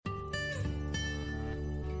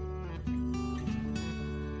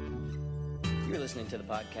listening to the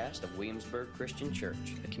podcast of Williamsburg Christian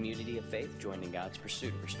Church, a community of faith joined in God's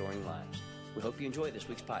pursuit of restoring lives. We hope you enjoy this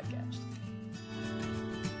week's podcast.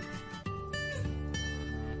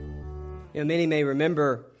 Many may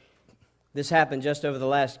remember this happened just over the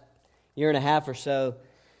last year and a half or so.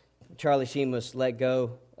 Charlie Sheen was let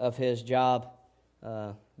go of his job,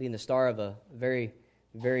 being the star of a very,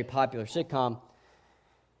 very popular sitcom.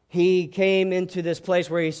 He came into this place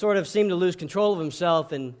where he sort of seemed to lose control of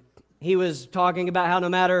himself, and he was talking about how no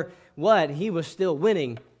matter what, he was still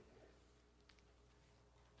winning.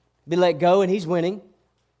 Be let go, and he's winning.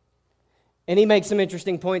 And he makes some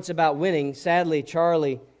interesting points about winning. Sadly,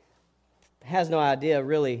 Charlie has no idea,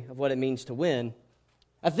 really, of what it means to win.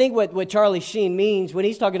 I think what Charlie Sheen means when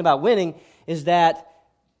he's talking about winning is that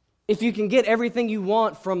if you can get everything you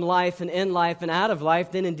want from life and in life and out of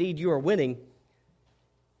life, then indeed you are winning.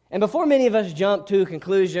 And before many of us jump to a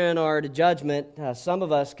conclusion or to judgment, some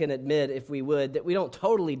of us can admit, if we would, that we don't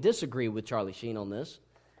totally disagree with Charlie Sheen on this.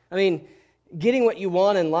 I mean, getting what you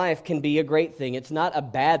want in life can be a great thing. It's not a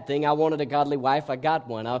bad thing. I wanted a godly wife, I got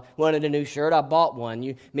one. I wanted a new shirt, I bought one.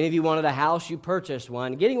 Many of you wanted a house, you purchased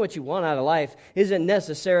one. Getting what you want out of life isn't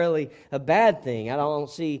necessarily a bad thing. I don't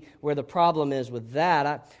see where the problem is with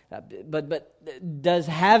that. But does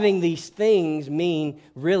having these things mean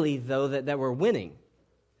really, though, that we're winning?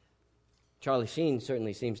 Charlie Sheen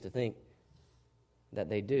certainly seems to think that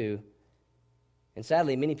they do. And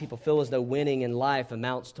sadly, many people feel as though winning in life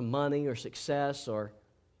amounts to money or success or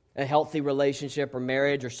a healthy relationship or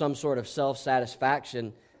marriage or some sort of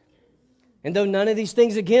self-satisfaction. And though none of these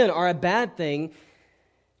things, again, are a bad thing,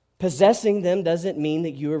 possessing them doesn't mean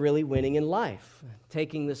that you are really winning in life.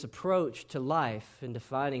 Taking this approach to life and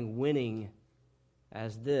defining winning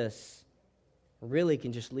as this really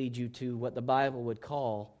can just lead you to what the Bible would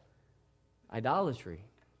call idolatry.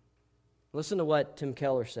 Listen to what Tim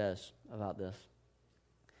Keller says about this.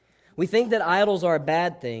 We think that idols are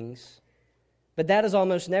bad things, but that is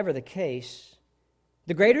almost never the case.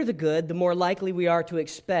 The greater the good, the more likely we are to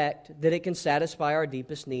expect that it can satisfy our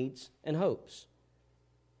deepest needs and hopes.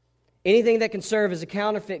 Anything that can serve as a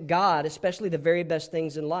counterfeit God, especially the very best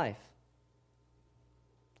things in life.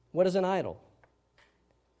 What is an idol?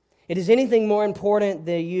 It is anything more important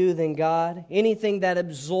to you than God, anything that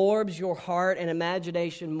absorbs your heart and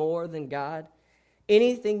imagination more than God,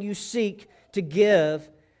 anything you seek to give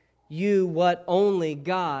you what only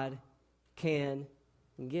God can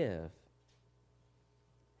give.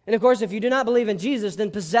 And of course, if you do not believe in Jesus, then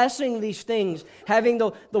possessing these things, having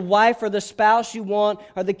the wife or the spouse you want,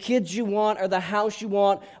 or the kids you want, or the house you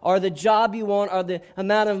want, or the job you want, or the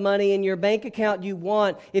amount of money in your bank account you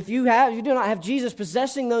want, if you do not have Jesus,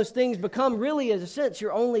 possessing those things become really, in a sense,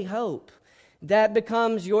 your only hope. That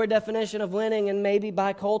becomes your definition of winning, and maybe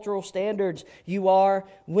by cultural standards, you are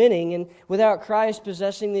winning. And without Christ,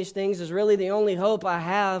 possessing these things is really the only hope I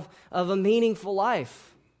have of a meaningful life.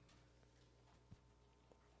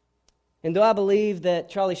 And though I believe that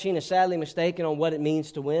Charlie Sheen is sadly mistaken on what it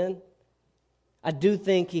means to win, I do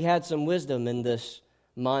think he had some wisdom in this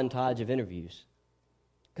montage of interviews.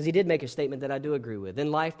 Because he did make a statement that I do agree with.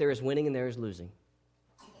 In life, there is winning and there is losing.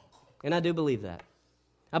 And I do believe that.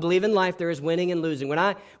 I believe in life there is winning and losing.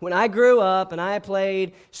 When I grew up and I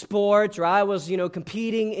played sports or I was,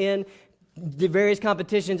 competing in the various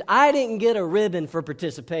competitions, I didn't get a ribbon for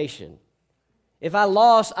participation. If I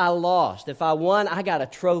lost, I lost. If I won, I got a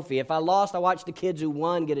trophy. If I lost, I watched the kids who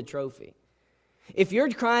won get a trophy. If you're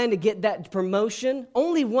trying to get that promotion,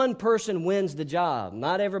 only one person wins the job.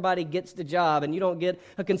 Not everybody gets the job, and you don't get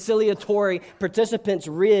a conciliatory participant's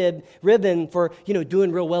ribbon for,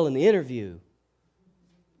 doing real well in the interview.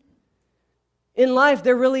 In life,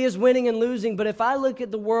 there really is winning and losing, but if I look at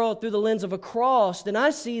the world through the lens of a cross, then I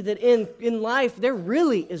see that in life, there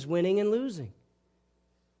really is winning and losing.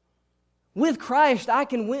 With Christ, I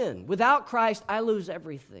can win. Without Christ, I lose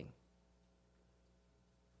everything.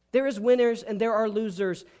 There is winners and there are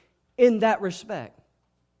losers in that respect.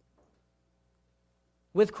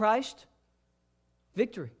 With Christ,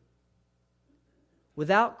 victory.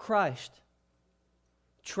 Without Christ,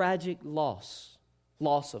 tragic loss.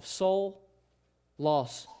 Loss of soul,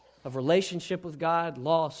 loss of relationship with God,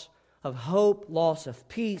 loss of hope, loss of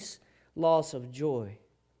peace, loss of joy.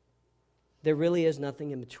 There really is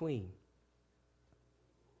nothing in between.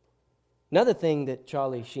 Another thing that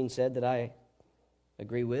Charlie Sheen said that I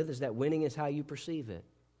agree with is that winning is how you perceive it.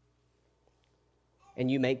 And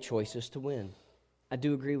you make choices to win. I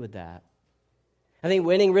do agree with that. I think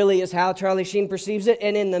winning really is how Charlie Sheen perceives it,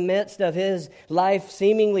 and in the midst of his life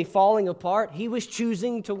seemingly falling apart, he was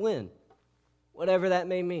choosing to win, whatever that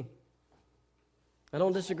may mean. I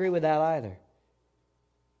don't disagree with that either.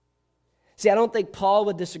 See, I don't think Paul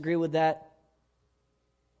would disagree with that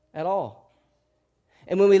at all.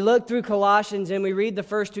 And when we look through Colossians and we read the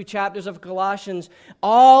first 2 chapters of Colossians,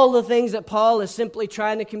 all the things that Paul is simply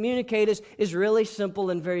trying to communicate is really simple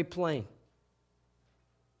and very plain.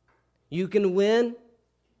 You can win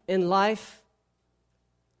in life,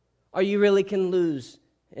 or you really can lose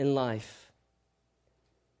in life.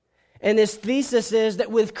 And his thesis is that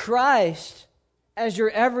with Christ as your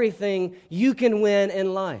everything, you can win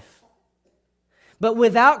in life. But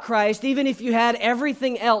without Christ, even if you had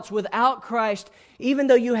everything else, without Christ, even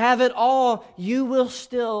though you have it all, you will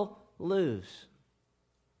still lose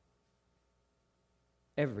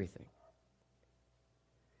everything.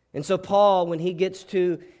 And so Paul, when he gets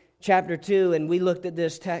to chapter 2, and we looked at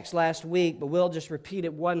this text last week, but we'll just repeat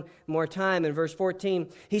it one more time in verse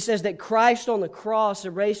 14. He says that Christ on the cross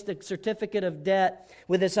erased the certificate of debt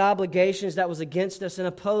with its obligations that was against us and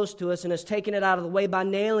opposed to us, and has taken it out of the way by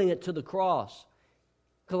nailing it to the cross.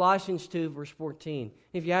 Colossians 2, verse 14.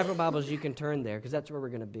 If you have your Bibles, you can turn there, because that's where we're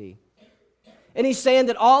going to be. And he's saying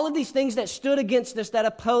that all of these things that stood against us, that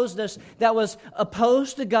opposed us, that was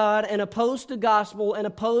opposed to God and opposed to gospel and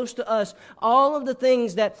opposed to us, all of the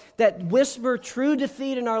things that whisper true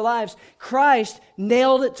defeat in our lives, Christ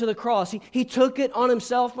nailed it to the cross. He took it on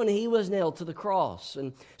himself when he was nailed to the cross.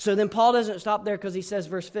 And so then Paul doesn't stop there, because he says,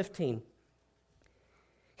 verse 15,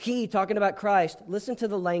 he, talking about Christ, listen to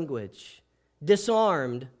the language,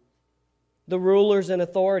 disarmed the rulers and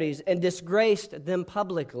authorities and disgraced them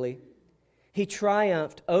publicly. He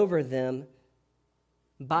triumphed over them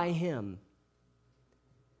by him.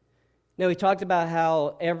 Now, we talked about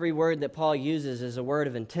how every word that Paul uses is a word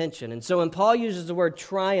of intention. And so when Paul uses the word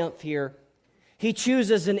triumph here, he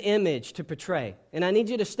chooses an image to portray. And I need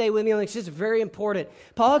you to stay with me on this. This is very important.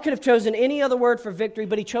 Paul could have chosen any other word for victory,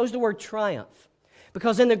 but he chose the word triumph.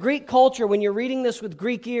 Because in the Greek culture, when you're reading this with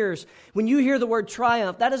Greek ears, when you hear the word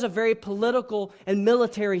triumph, that is a very political and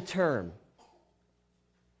military term.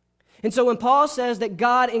 And so when Paul says that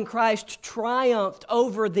God in Christ triumphed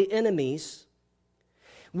over the enemies,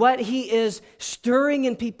 what he is stirring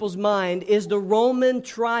in people's mind is the Roman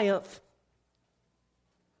triumph,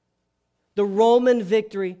 the Roman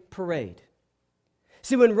victory parade.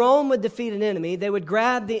 See, when Rome would defeat an enemy, they would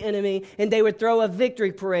grab the enemy and they would throw a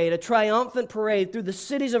victory parade, a triumphant parade through the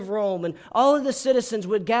cities of Rome. And all of the citizens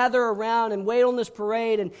would gather around and wait on this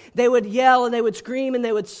parade, and they would yell and they would scream and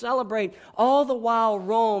they would celebrate. All the while,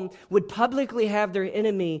 Rome would publicly have their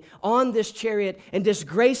enemy on this chariot and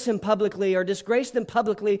disgrace him publicly, or disgrace them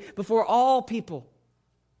publicly before all people.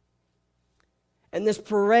 And this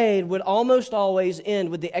parade would almost always end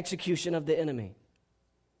with the execution of the enemy.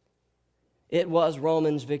 It was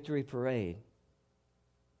Roman's victory parade.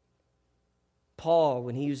 Paul,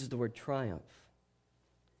 when he uses the word triumph,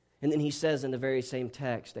 and then he says in the very same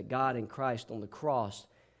text that God in Christ on the cross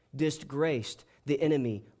disgraced the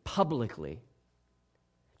enemy publicly,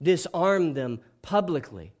 disarmed them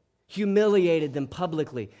publicly, humiliated them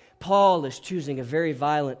publicly. Paul is choosing a very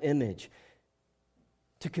violent image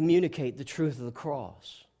to communicate the truth of the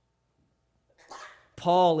cross.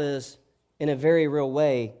 Paul is, in a very real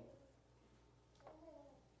way,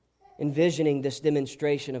 envisioning this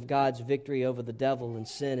demonstration of God's victory over the devil and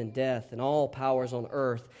sin and death and all powers on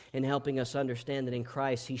earth, and helping us understand that in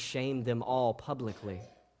Christ he shamed them all publicly.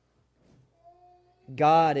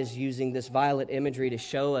 God is using this violent imagery to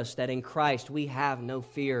show us that in Christ we have no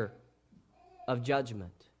fear of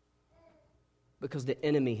judgment, because the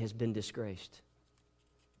enemy has been disgraced.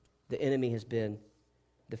 The enemy has been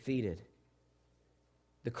defeated.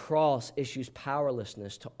 The cross issues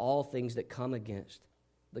powerlessness to all things that come against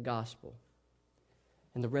the gospel.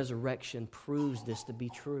 And the resurrection proves this to be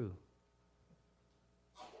true.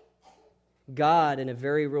 God, in a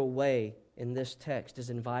very real way, in this text, is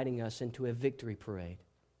inviting us into a victory parade.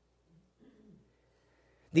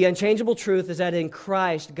 The unchangeable truth is that in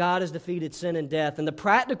Christ, God has defeated sin and death. And the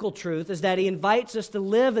practical truth is that he invites us to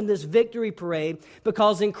live in this victory parade,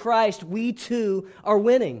 because in Christ, we too are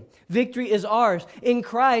winning. Victory is ours. In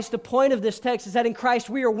Christ, the point of this text is that in Christ,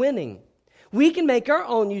 we are winning. We can make our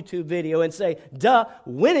own YouTube video and say, duh,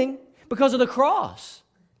 winning, because of the cross.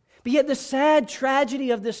 But yet the sad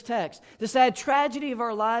tragedy of this text, the sad tragedy of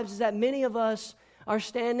our lives, is that many of us are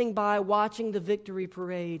standing by watching the victory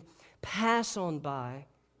parade pass on by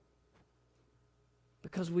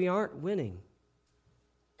because we aren't winning.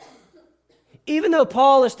 Even though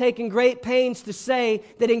Paul is taking great pains to say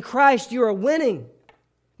that in Christ you are winning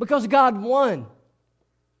because God won,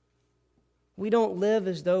 we don't live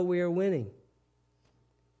as though we are winning.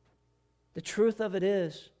 The truth of it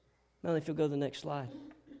is, Melanie, if you'll go to the next slide,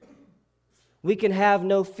 we can have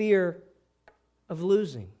no fear of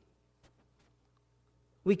losing.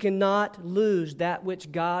 We cannot lose that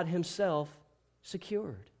which God Himself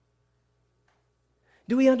secured.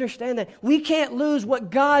 Do we understand that? We can't lose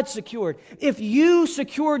what God secured. If you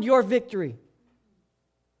secured your victory,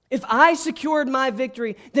 if I secured my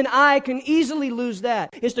victory, then I can easily lose that.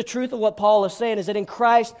 It's the truth of what Paul is saying, is that in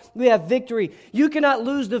Christ we have victory. You cannot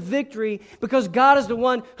lose the victory because God is the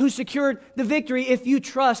one who secured the victory if you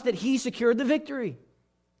trust that He secured the victory.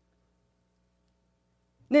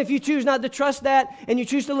 And if you choose not to trust that and you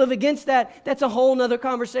choose to live against that, that's a whole other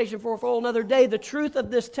conversation for a whole other day. The truth of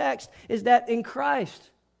this text is that in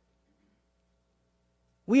Christ,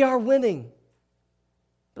 we are winning.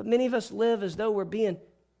 But many of us live as though we're being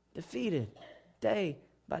defeated day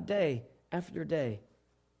by day after day.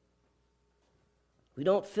 We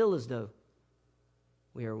don't feel as though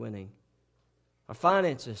we are winning. Our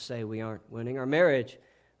finances say we aren't winning. Our marriage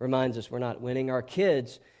reminds us we're not winning. Our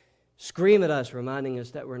kids scream at us, reminding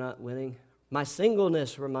us that we're not winning. My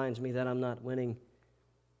singleness reminds me that I'm not winning.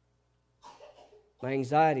 My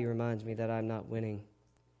anxiety reminds me that I'm not winning.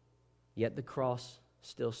 Yet the cross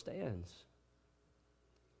still stands.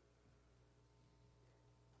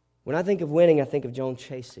 When I think of winning, I think of Joan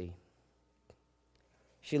Chasey.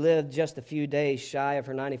 She lived just a few days shy of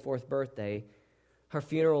her 94th birthday. Her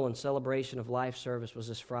funeral and celebration of life service was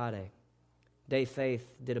this Friday. Dave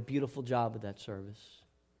Faith did a beautiful job with that service.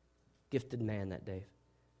 Gifted man, that Dave.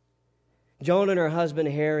 Joan and her husband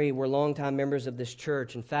Harry were longtime members of this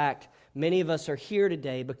church. In fact, many of us are here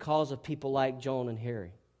today because of people like Joan and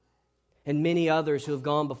Harry. And many others who have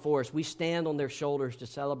gone before us. We stand on their shoulders to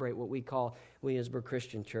celebrate what we call Williamsburg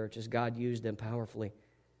Christian Church, as God used them powerfully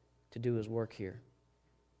to do His work here.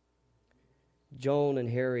 Joan and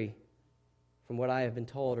Harry, from what I have been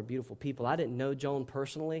told, are beautiful people. I didn't know Joan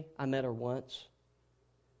personally. I met her once.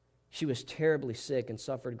 She was terribly sick and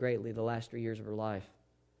suffered greatly the last 3 years of her life.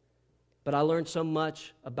 But I learned so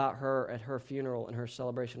much about her at her funeral and her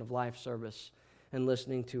celebration of life service and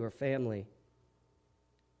listening to her family.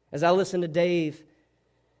 As I listened to Dave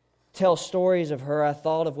tell stories of her, I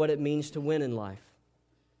thought of what it means to win in life.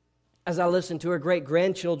 As I listened to her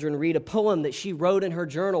great-grandchildren read a poem that she wrote in her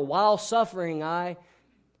journal while suffering, I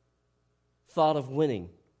thought of winning.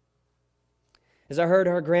 As I heard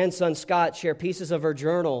her grandson Scott share pieces of her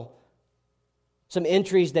journal, some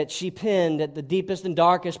entries that she penned at the deepest and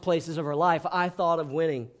darkest places of her life, I thought of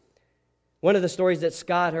winning. One of the stories that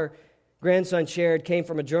Scott, her grandson, shared came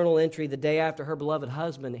from a journal entry the day after her beloved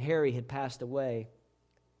husband, Harry, had passed away.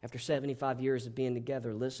 After 75 years of being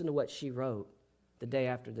together, listen to what she wrote the day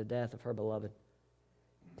after the death of her beloved.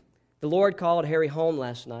 The Lord called Harry home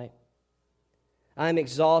last night. I am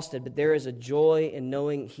exhausted, but there is a joy in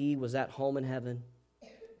knowing he was at home in heaven.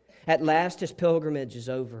 At last his pilgrimage is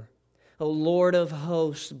over. O Lord of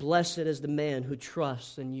hosts, blessed is the man who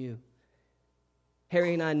trusts in you.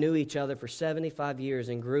 Harry and I knew each other for 75 years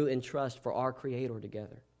and grew in trust for our Creator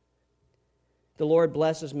together. The Lord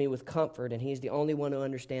blesses me with comfort, and He's the only one who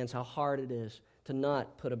understands how hard it is to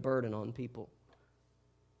not put a burden on people.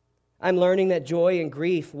 I'm learning that joy and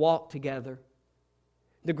grief walk together.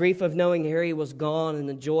 The grief of knowing Harry was gone and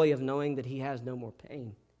the joy of knowing that he has no more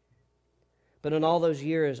pain. But in all those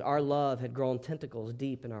years, our love had grown tentacles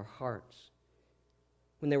deep in our hearts.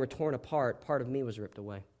 When they were torn apart, part of me was ripped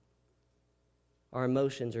away. Our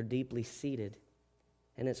emotions are deeply seated,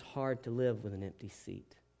 and it's hard to live with an empty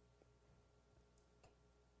seat.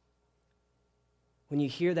 When you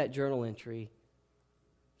hear that journal entry,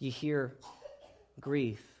 you hear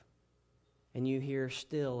grief, and you hear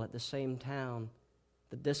still at the same time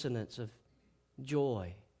the dissonance of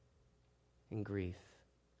joy and grief.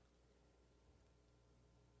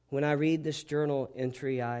 When I read this journal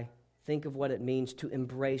entry, I think of what it means to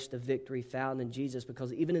embrace the victory found in Jesus,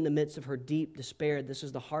 because even in the midst of her deep despair, this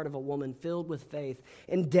is the heart of a woman filled with faith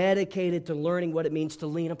and dedicated to learning what it means to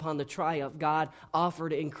lean upon the triumph God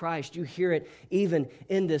offered in Christ. You hear it even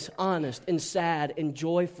in this honest and sad and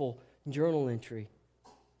joyful journal entry.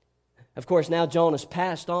 Of course, now Joan has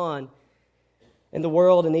passed on, and the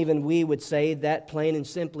world and even we would say that plain and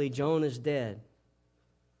simply, Joan is dead.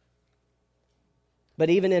 But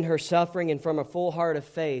even in her suffering and from a full heart of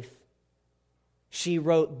faith, she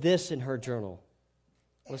wrote this in her journal.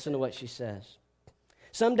 Listen to what she says.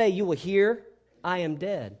 Someday you will hear, I am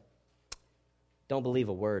dead. Don't believe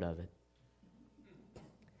a word of it.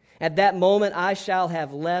 At that moment I shall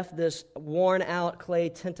have left this worn-out clay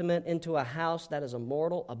tenement into a house that is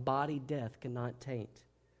immortal, a body death cannot taint.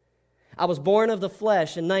 I was born of the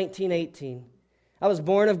flesh in 1918. I was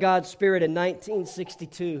born of God's Spirit in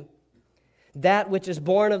 1962. That which is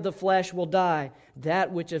born of the flesh will die.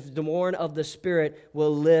 That which is born of the Spirit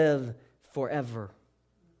will live forever.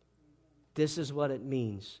 This is what it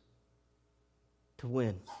means to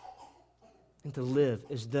win and to live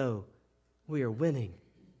as though we are winning.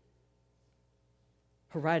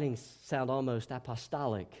 Her writings sound almost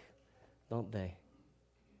apostolic, don't they?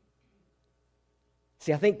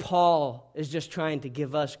 See, I think Paul is just trying to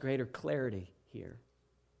give us greater clarity here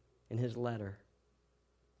in his letter.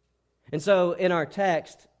 And so in our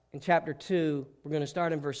text, in chapter 2, we're going to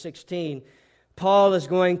start in verse 16. Paul is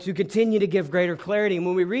going to continue to give greater clarity. And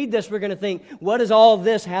when we read this, we're going to think, what does all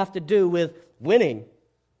this have to do with winning?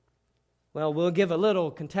 Well, we'll give a little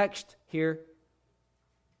context here,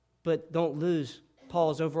 but don't lose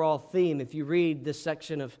Paul's overall theme if you read this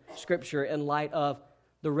section of Scripture in light of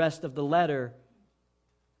the rest of the letter.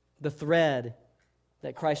 The thread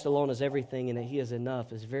that Christ alone is everything and that He is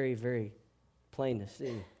enough is very, very plain to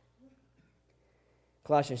see.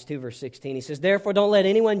 Colossians 2, verse 16, he says, "Therefore don't let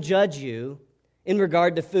anyone judge you in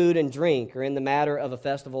regard to food and drink, or in the matter of a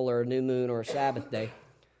festival or a new moon or a Sabbath day.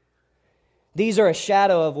 These are a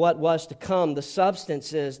shadow of what was to come. The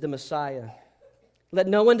substance is the Messiah. Let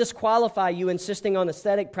no one disqualify you, insisting on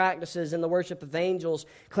ascetic practices and the worship of angels,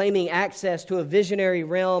 claiming access to a visionary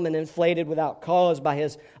realm and inflated without cause by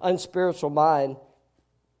his unspiritual mind.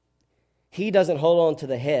 He doesn't hold on to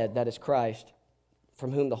the head, that is Christ,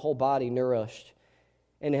 from whom the whole body, nourished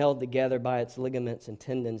and held together by its ligaments and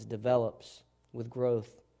tendons, develops with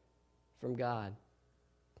growth from God."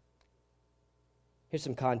 Here's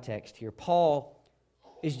some context here. Paul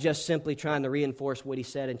is just simply trying to reinforce what he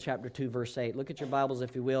said in chapter 2, verse 8. Look at your Bibles,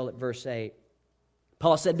 if you will, at verse 8.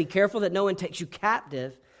 Paul said, "Be careful that no one takes you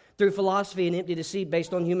captive through philosophy and empty deceit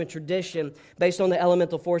based on human tradition, based on the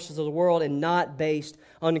elemental forces of the world, and not based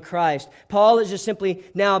on Christ." Paul is just simply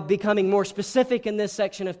now becoming more specific in this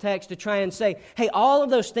section of text to try and say, hey, all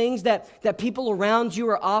of those things that people around you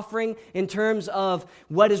are offering in terms of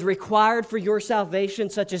what is required for your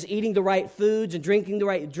salvation, such as eating the right foods and drinking the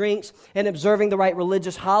right drinks and observing the right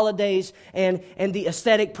religious holidays and the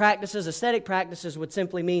ascetic practices. Ascetic practices would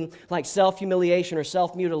simply mean like self-humiliation or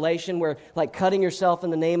self-mutilation, where like cutting yourself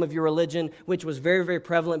in the name of your religion, which was very, very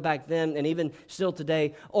prevalent back then and even still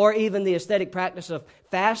today, or even the ascetic practice of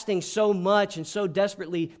fasting so much and so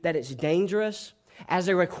desperately that it's dangerous as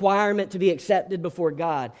a requirement to be accepted before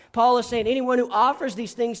God. Paul is saying anyone who offers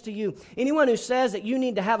these things to you, anyone who says that you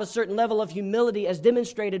need to have a certain level of humility as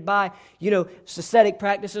demonstrated by, ascetic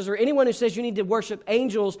practices, or anyone who says you need to worship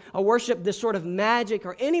angels or worship this sort of magic,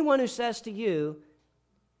 or anyone who says to you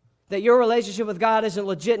that your relationship with God isn't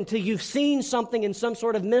legit until you've seen something in some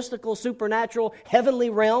sort of mystical, supernatural, heavenly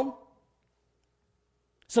realm,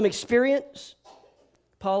 some experience,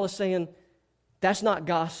 Paul is saying that's not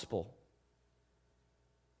gospel.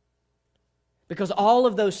 Because all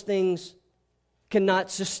of those things cannot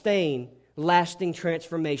sustain lasting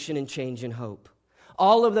transformation and change and hope.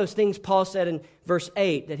 All of those things Paul said in verse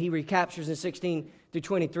 8 that he recaptures in 16 through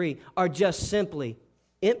 23 are just simply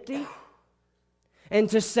empty. And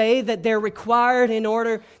to say that they're required in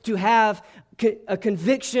order to have a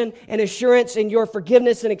conviction and assurance in your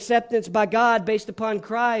forgiveness and acceptance by God based upon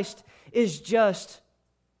Christ is just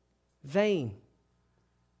vain.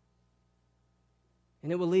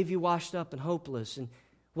 And it will leave you washed up and hopeless. And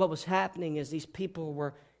what was happening is these people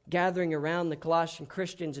were gathering around the Colossian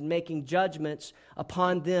Christians and making judgments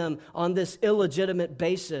upon them on this illegitimate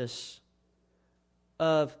basis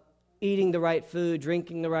of eating the right food,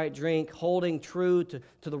 drinking the right drink, holding true to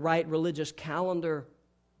the right religious calendar,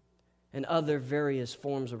 and other various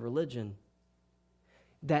forms of religion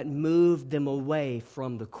that moved them away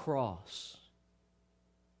from the cross.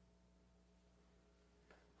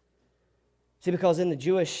 See, because in the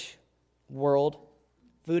Jewish world,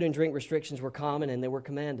 food and drink restrictions were common and they were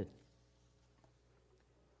commanded.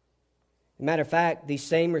 As a matter of fact, these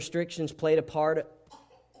same restrictions played a part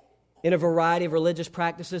in a variety of religious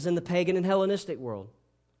practices in the pagan and Hellenistic world.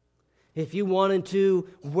 If you wanted to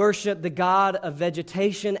worship the god of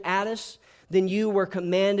vegetation, Attis, then you were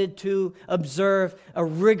commanded to observe a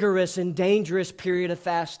rigorous and dangerous period of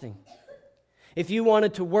fasting. If you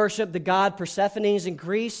wanted to worship the god Persephone in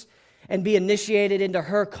Greece and be initiated into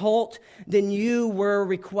her cult, then you were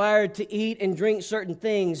required to eat and drink certain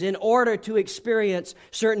things in order to experience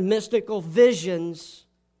certain mystical visions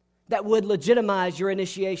that would legitimize your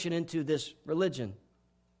initiation into this religion.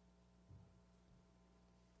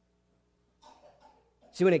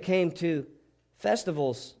 See, when it came to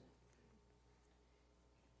festivals,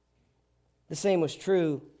 the same was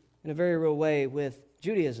true in a very real way with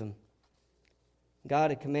Judaism.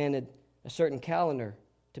 God had commanded a certain calendar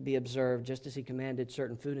to be observed, just as He commanded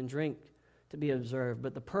certain food and drink to be observed.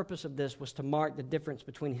 But the purpose of this was to mark the difference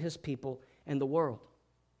between His people and the world.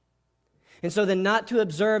 And so then not to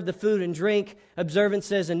observe the food and drink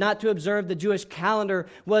observances and not to observe the Jewish calendar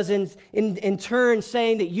was in turn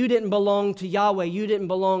saying that you didn't belong to Yahweh, you didn't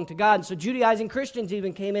belong to God. And so Judaizing Christians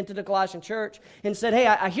even came into the Colossian church and said, hey,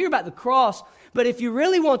 I hear about the cross, but if you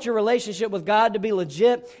really want your relationship with God to be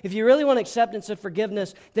legit, if you really want acceptance and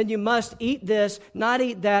forgiveness, then you must eat this, not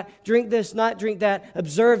eat that, drink this, not drink that,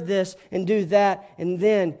 observe this and do that, and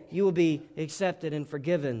then you will be accepted and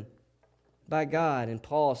forgiven by God. And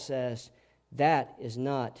Paul says, that is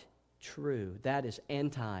not true. That is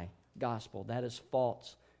anti-gospel. That is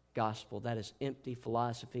false gospel. That is empty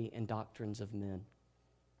philosophy and doctrines of men.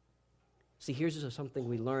 See, here's something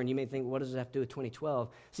we learn. You may think, what does it have to do with 2012?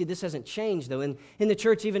 See, this hasn't changed, though. In the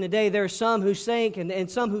church even today, there are some who think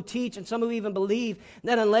and some who teach and some who even believe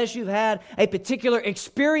that unless you've had a particular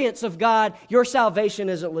experience of God, your salvation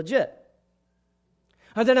isn't legit.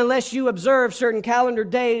 Or that unless you observe certain calendar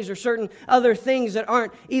days or certain other things that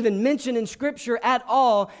aren't even mentioned in Scripture at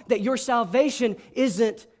all, that your salvation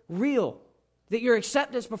isn't real. That your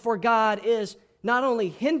acceptance before God is not only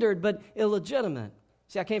hindered, but illegitimate.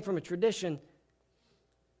 See, I came from a tradition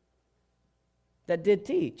that did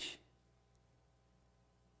teach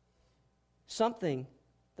something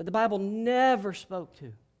that the Bible never spoke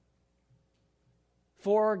to,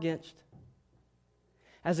 for or against,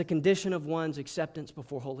 as a condition of one's acceptance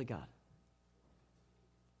before holy God.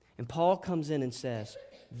 And Paul comes in and says,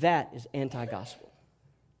 that is anti-gospel.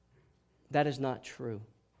 That is not true.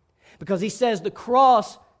 Because he says the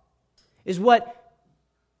cross is what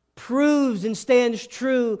proves and stands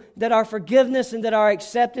true that our forgiveness and that our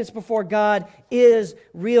acceptance before God is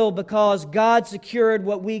real, because God secured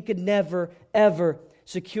what we could never, ever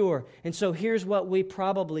secure. And so here's what we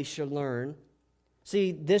probably should learn.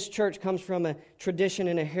 See, this church comes from a tradition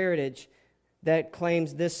and a heritage that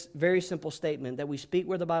claims this very simple statement, that we speak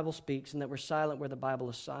where the Bible speaks and that we're silent where the Bible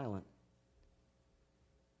is silent.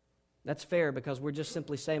 That's fair, because we're just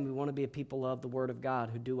simply saying we want to be a people of the Word of God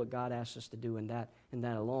who do what God asks us to do, and that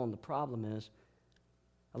alone. The problem is,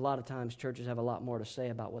 a lot of times churches have a lot more to say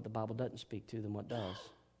about what the Bible doesn't speak to than what does.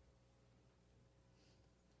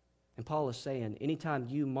 And Paul is saying, anytime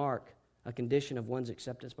you mark a condition of one's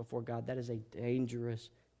acceptance before God, that is a dangerous,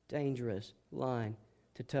 dangerous line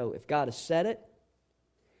to toe. If God has said it,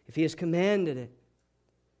 if He has commanded it,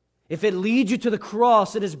 if it leads you to the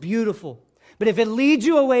cross, it is beautiful. But if it leads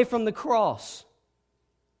you away from the cross,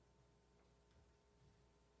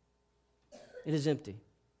 it is empty.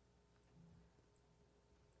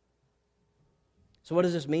 So what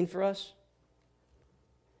does this mean for us?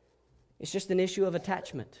 It's just an issue of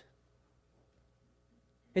attachment.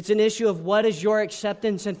 It's an issue of what is your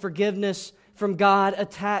acceptance and forgiveness from God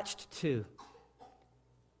attached to.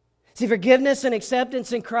 See, forgiveness and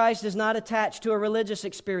acceptance in Christ is not attached to a religious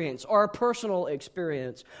experience or a personal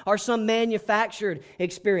experience or some manufactured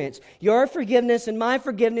experience. Your forgiveness and my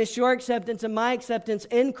forgiveness, your acceptance and my acceptance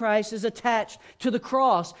in Christ is attached to the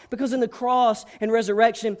cross, because in the cross and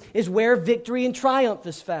resurrection is where victory and triumph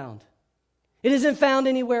is found. It isn't found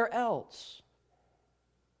anywhere else.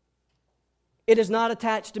 It is not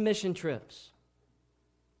attached to mission trips.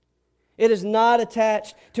 It is not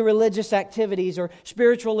attached to religious activities or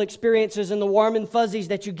spiritual experiences and the warm and fuzzies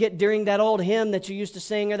that you get during that old hymn that you used to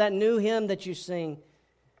sing or that new hymn that you sing.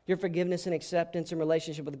 Your forgiveness and acceptance and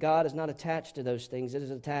relationship with God is not attached to those things. It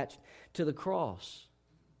is attached to the cross.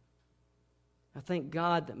 I thank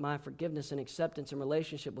God that my forgiveness and acceptance and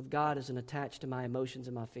relationship with God isn't attached to my emotions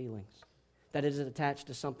and my feelings. That it is attached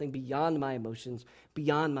to something beyond my emotions,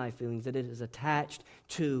 beyond my feelings, that it is attached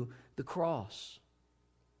to the cross.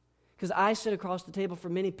 Because I sit across the table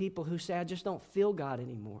from many people who say, I just don't feel God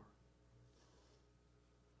anymore.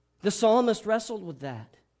 The psalmist wrestled with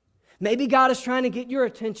that. Maybe God is trying to get your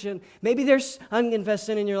attention. Maybe there's unconfessed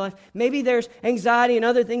sin in your life. Maybe there's anxiety and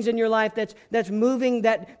other things in your life that's moving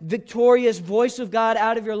that victorious voice of God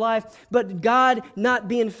out of your life. But God not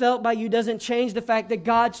being felt by you doesn't change the fact that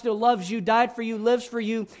God still loves you, died for you, lives for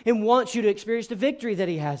you, and wants you to experience the victory that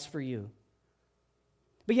He has for you.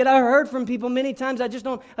 But yet I heard from people many times, I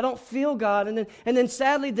don't feel God. And then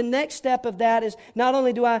sadly, the next step of that is not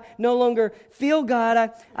only do I no longer feel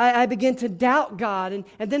God, I begin to doubt God. And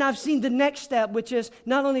then I've seen the next step, which is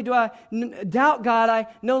not only do I doubt God, I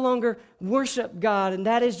no longer worship God. And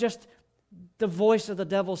that is just the voice of the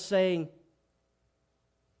devil saying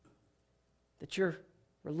that your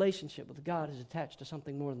relationship with God is attached to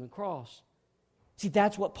something more than the cross. See,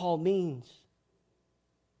 that's what Paul means.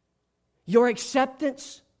 Your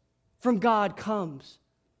acceptance from God comes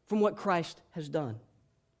from what Christ has done.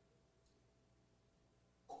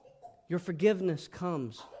 Your forgiveness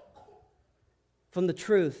comes from the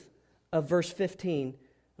truth of verse 15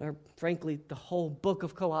 or frankly, the whole book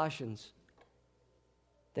of Colossians,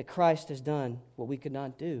 that Christ has done what we could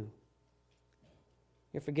not do.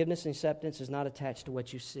 Your forgiveness and acceptance is not attached to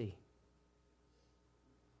what you see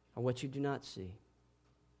or what you do not see.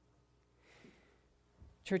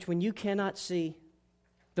 Church, when you cannot see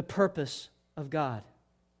the purpose of God,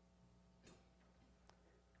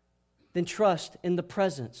 then trust in the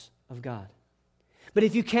presence of God. But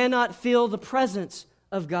if you cannot feel the presence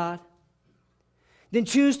of God, then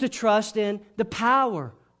choose to trust in the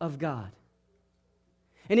power of God.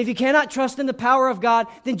 And if you cannot trust in the power of God,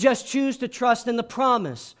 then just choose to trust in the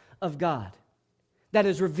promise of God that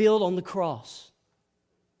is revealed on the cross.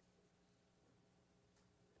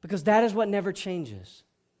 Because that is what never changes.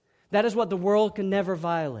 That is what the world can never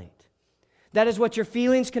violate. That is what your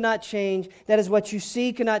feelings cannot change. That is what you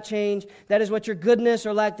see cannot change. That is what your goodness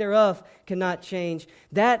or lack thereof cannot change.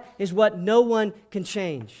 That is what no one can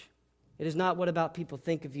change. It is not what about people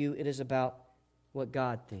think of you. It is about what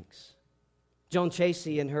God thinks. Joan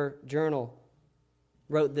Chasey, in her journal,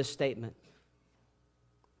 wrote this statement.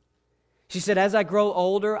 She said, "As I grow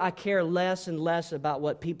older, I care less and less about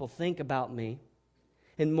what people think about me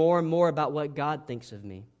and more about what God thinks of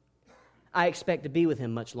me. I expect to be with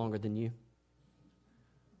Him much longer than you."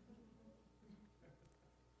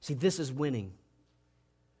 See, this is winning.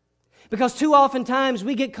 Because too often times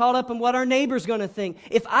we get caught up in what our neighbor's going to think.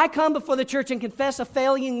 If I come before the church and confess a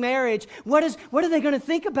failing marriage, what are they going to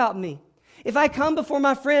think about me? If I come before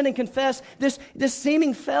my friend and confess this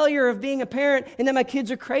seeming failure of being a parent and that my kids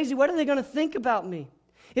are crazy, what are they going to think about me?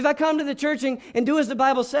 If I come to the church and do as the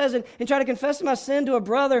Bible says and try to confess my sin to a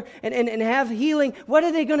brother and have healing, what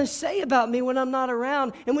are they going to say about me when I'm not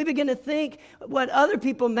around? And we begin to think what other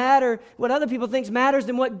people think matters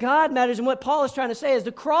than what God matters. And what Paul is trying to say is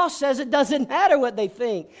the cross says it doesn't matter what they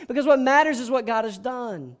think, because what matters is what God has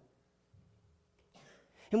done.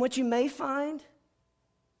 And what you may find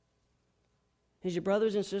is your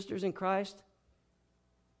brothers and sisters in Christ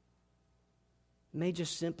may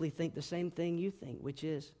just simply think the same thing you think, which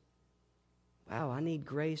is, wow, I need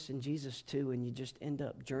grace in Jesus too, and you just end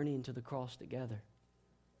up journeying to the cross together.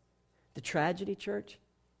 The tragedy, church,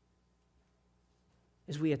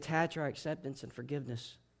 is we attach our acceptance and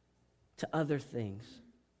forgiveness to other things,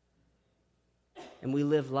 and we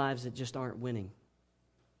live lives that just aren't winning.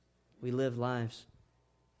 We live lives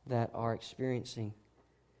that are experiencing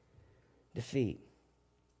defeat.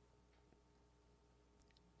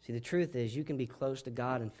 See, the truth is you can be close to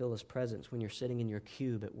God and feel His presence when you're sitting in your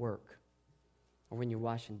cube at work or when you're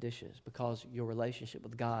washing dishes, because your relationship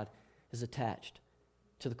with God is attached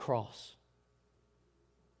to the cross.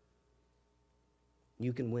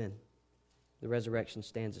 You can win. The resurrection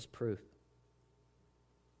stands as proof.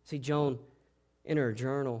 See, Joan, in her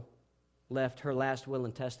journal, left her last will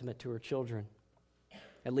and testament to her children,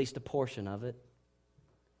 at least a portion of it.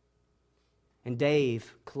 And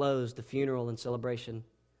Dave closed the funeral and celebration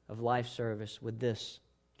of life service with this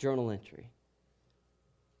journal entry.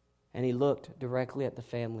 And he looked directly at the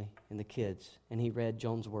family and the kids, and he read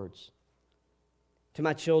Joan's words. "To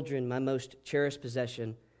my children, my most cherished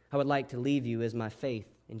possession, I would like to leave you is my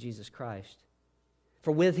faith in Jesus Christ.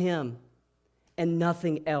 For with Him and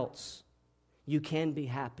nothing else, you can be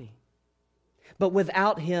happy. But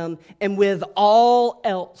without Him and with all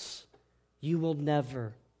else, you will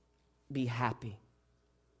never be happy."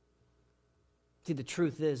 See, the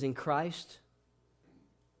truth is, in Christ,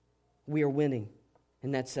 we are winning,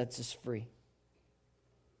 and that sets us free.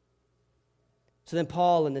 So then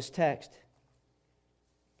Paul, in this text,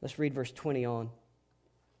 let's read verse 20 on,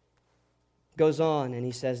 goes on and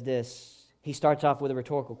he says this. He starts off with a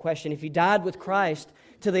rhetorical question. If you died with Christ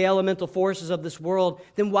to the elemental forces of this world,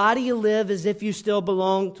 then why do you live as if you still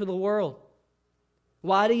belong to the world?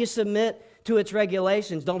 Why do you submit to its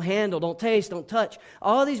regulations? Don't handle, don't taste, don't touch.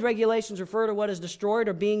 All these regulations refer to what is destroyed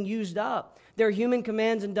or being used up. They're human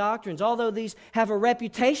commands and doctrines. Although these have a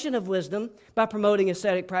reputation of wisdom by promoting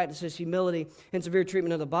ascetic practices, humility, and severe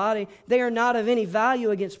treatment of the body, they are not of any value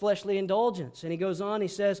against fleshly indulgence. And he goes on, he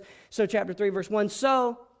says, so chapter 3, verse 1,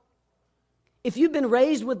 "So, if you've been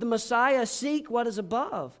raised with the Messiah, seek what is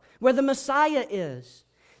above, where the Messiah is,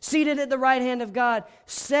 seated at the right hand of God.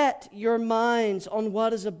 Set your minds on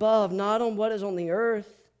what is above, not on what is on the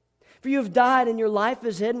earth. For you have died, and your life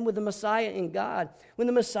is hidden with the Messiah in God. When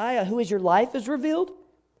the Messiah, who is your life, is revealed,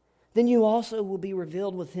 then you also will be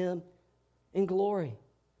revealed with Him in glory."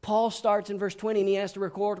 Paul starts in verse 20, and he asks a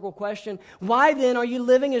rhetorical question. Why then are you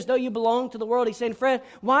living as though you belong to the world? He's saying, friend,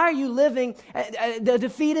 why are you living the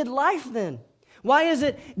defeated life then? Why is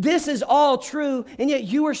it this is all true, and yet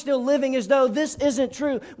you are still living as though this isn't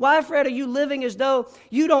true? Why, Fred, are you living as though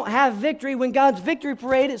you don't have victory when God's victory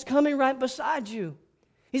parade is coming right beside you?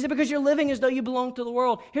 He said, because you're living as though you belong to the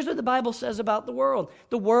world. Here's what the Bible says about the world.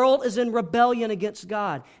 The world is in rebellion against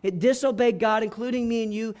God. It disobeyed God, including me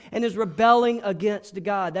and you, and is rebelling against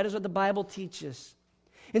God. That is what the Bible teaches.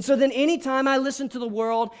 And so then anytime I listen to the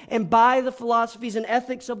world and buy the philosophies and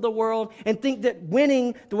ethics of the world and think that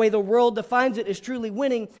winning, the way the world defines it, is truly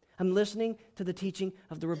winning, I'm listening to the teaching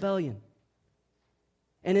of the rebellion.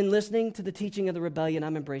 And in listening to the teaching of the rebellion,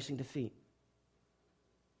 I'm embracing defeat.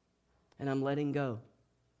 And I'm letting go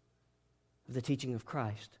of the teaching of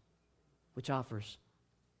Christ, which offers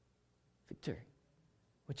victory,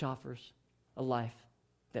 which offers a life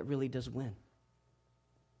that really does win.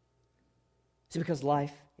 See, because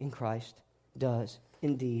life in Christ does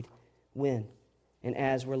indeed win. And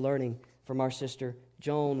as we're learning from our sister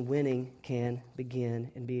Joan, winning can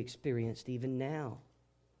begin and be experienced even now.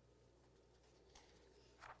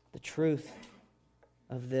 The truth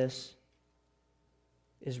of this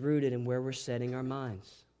is rooted in where we're setting our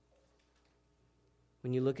minds.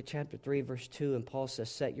 When you look at chapter 3, verse 2, and Paul says,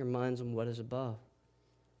 set your minds on what is above.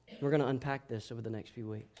 We're going to unpack this over the next few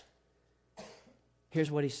weeks. Here's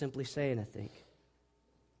what he's simply saying, I think.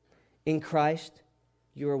 In Christ,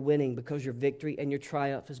 you are winning because your victory and your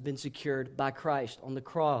triumph has been secured by Christ on the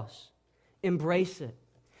cross. Embrace it.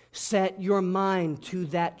 Set your mind to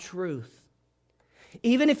that truth.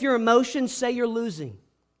 Even if your emotions say you're losing,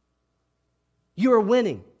 you are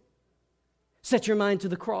winning. Set your mind to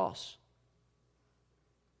the cross.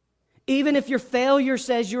 Even if your failure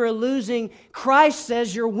says you're losing, Christ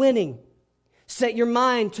says you're winning. Set your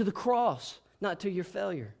mind to the cross, not to your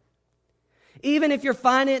failure. Even if your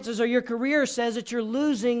finances or your career says that you're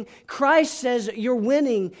losing, Christ says you're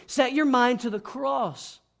winning. Set your mind to the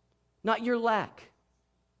cross, not your lack.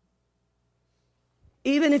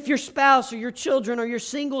 Even if your spouse or your children or your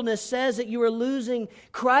singleness says that you are losing,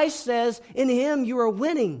 Christ says in Him you are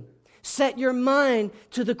winning. Set your mind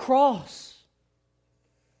to the cross.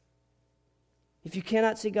 If you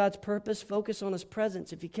cannot see God's purpose, focus on His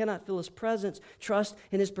presence. If you cannot feel His presence, trust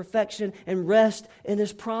in His perfection and rest in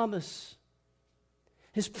His promise.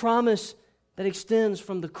 His promise that extends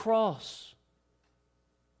from the cross.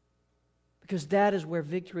 Because that is where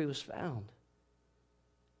victory was found.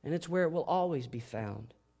 And it's where it will always be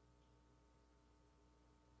found.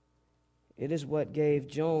 It is what gave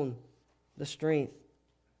Joan the strength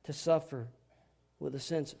to suffer with a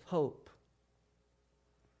sense of hope.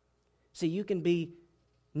 See, you can be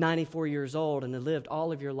 94 years old and have lived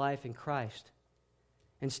all of your life in Christ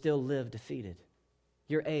and still live defeated.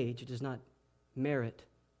 Your age does not merit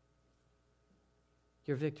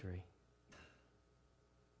your victory.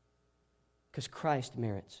 Because Christ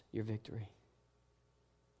merits your victory.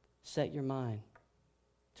 Set your mind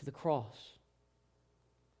to the cross.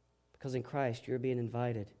 Because in Christ you're being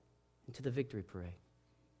invited into the victory parade.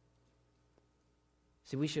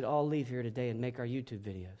 See, we should all leave here today and make our YouTube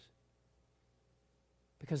videos.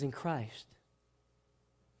 Because in Christ,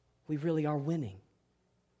 we really are winning.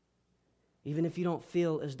 Even if you don't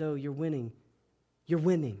feel as though you're winning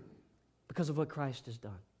because of what Christ has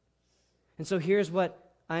done. And so here's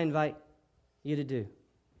what I invite you to do.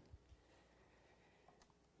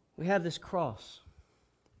 We have this cross.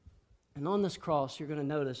 And on this cross, you're going to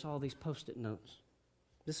notice all these Post-it notes.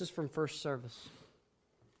 This is from first service.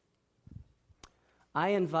 I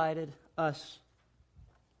invited us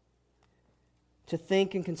to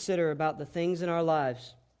think and consider about the things in our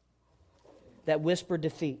lives that whisper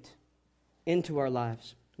defeat into our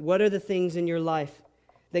lives. What are the things in your life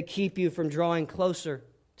that keep you from drawing closer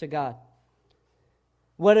to God?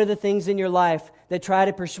 What are the things in your life that try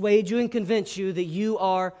to persuade you and convince you that you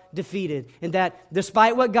are defeated and that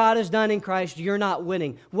despite what God has done in Christ, you're not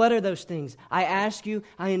winning? What are those things? I ask you,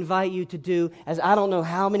 I invite you to do, as I don't know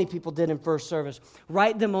how many people did in first service,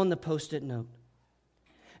 write them on the Post-it note.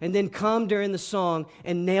 And then come during the song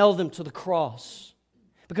and nail them to the cross.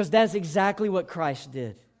 Because that's exactly what Christ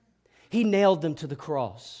did. He nailed them to the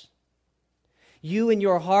cross. You in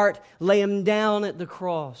your heart lay them down at the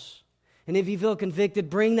cross. And if you feel convicted,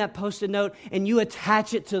 bring that Post-it note and you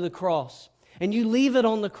attach it to the cross. And you leave it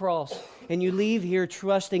on the cross. And you leave here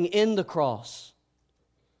trusting in the cross.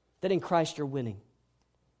 That in Christ you're winning.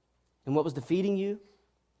 And what was defeating you?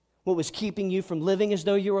 What was keeping you from living as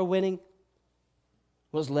though you were winning?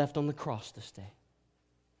 Was left on the cross this day.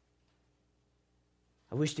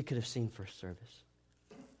 I wish you could have seen first service.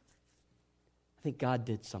 I think God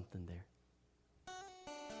did something there.